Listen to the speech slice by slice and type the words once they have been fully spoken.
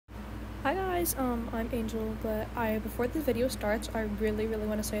Hi guys, I'm Angel, but before the video starts, I really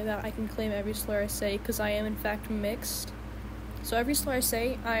want to say that I can claim every slur I say because I am in fact mixed. So every slur I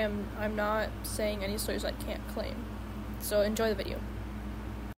say, I'm not saying any slurs I can't claim. So enjoy the video.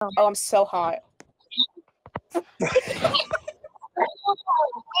 Oh, I'm so hot.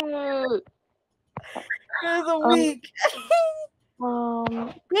 You're the week.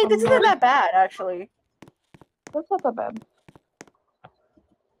 Wait, this isn't that bad, actually. That's not that bad.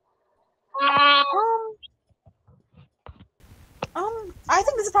 I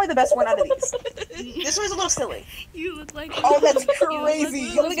think this is probably the best one out of these. This one's a little silly. You look like that's crazy.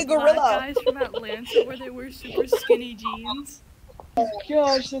 You look like a gorilla. Guys from Atlanta where they wear super skinny jeans. Oh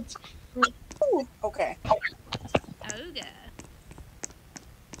gosh, that's Okay. Okay.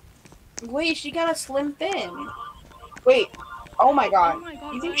 Wait, she got a slim thin. Wait. Oh my god. Oh my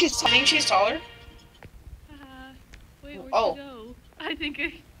god. You think she's taller? Wait, where'd Oh. she go? I think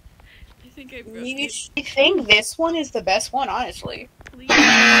I broke Maybe it. I think this one is the best one, honestly. Please.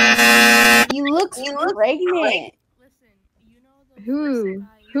 You look pregnant. Listen, you know the who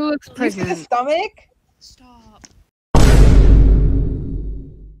looks Do you see the pregnant? stomach? Stop.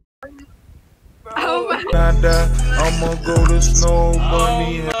 Oh my I'ma go to Snow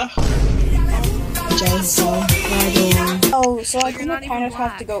Bunny. Oh, so I you're think not I kind even of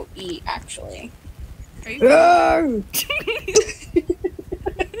have to black. go eat, actually. Are you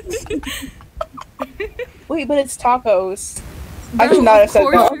Wait, but it's tacos. No, I should not have said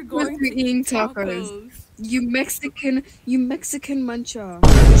of course that. you're going We're to eating eat tacos. You Mexican muncher.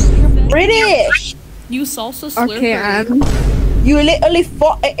 British! You salsa slurper. Okay, You literally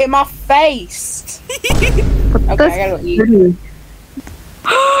fought it in my face! Okay, I gotta go eat.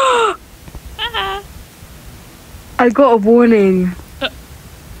 I got a warning.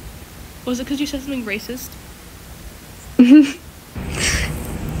 Was it because you said something racist?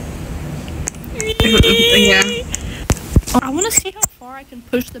 Yeah. I want to see how far I can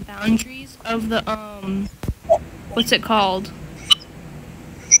push the boundaries of the, what's it called?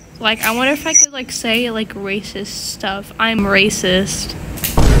 Like, I wonder if I could, like, say, like, racist stuff. I'm racist.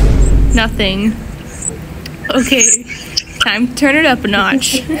 Nothing. Okay. Time to turn it up a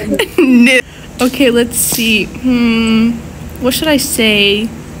notch. Okay, let's see. What should I say?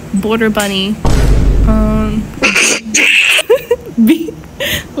 Border bunny.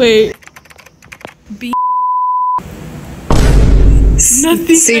 Wait.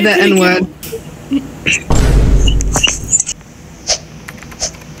 Nothing. Say the N word.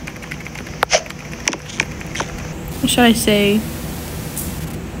 What should I say?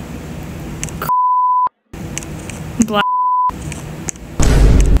 Black.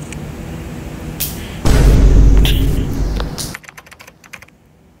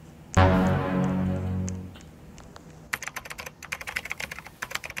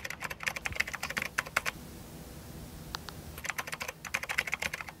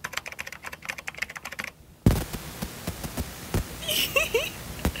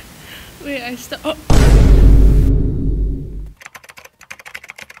 Wait, I still. Oh.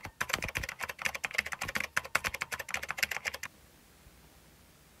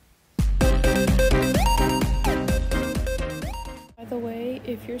 By the way,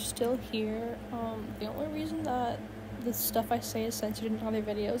 if you're still here, the only reason that the stuff I say is censored in other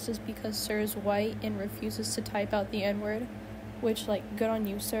videos is because Sir is white and refuses to type out the N-word, which, like, good on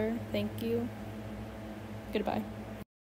you, sir. Thank you. Goodbye.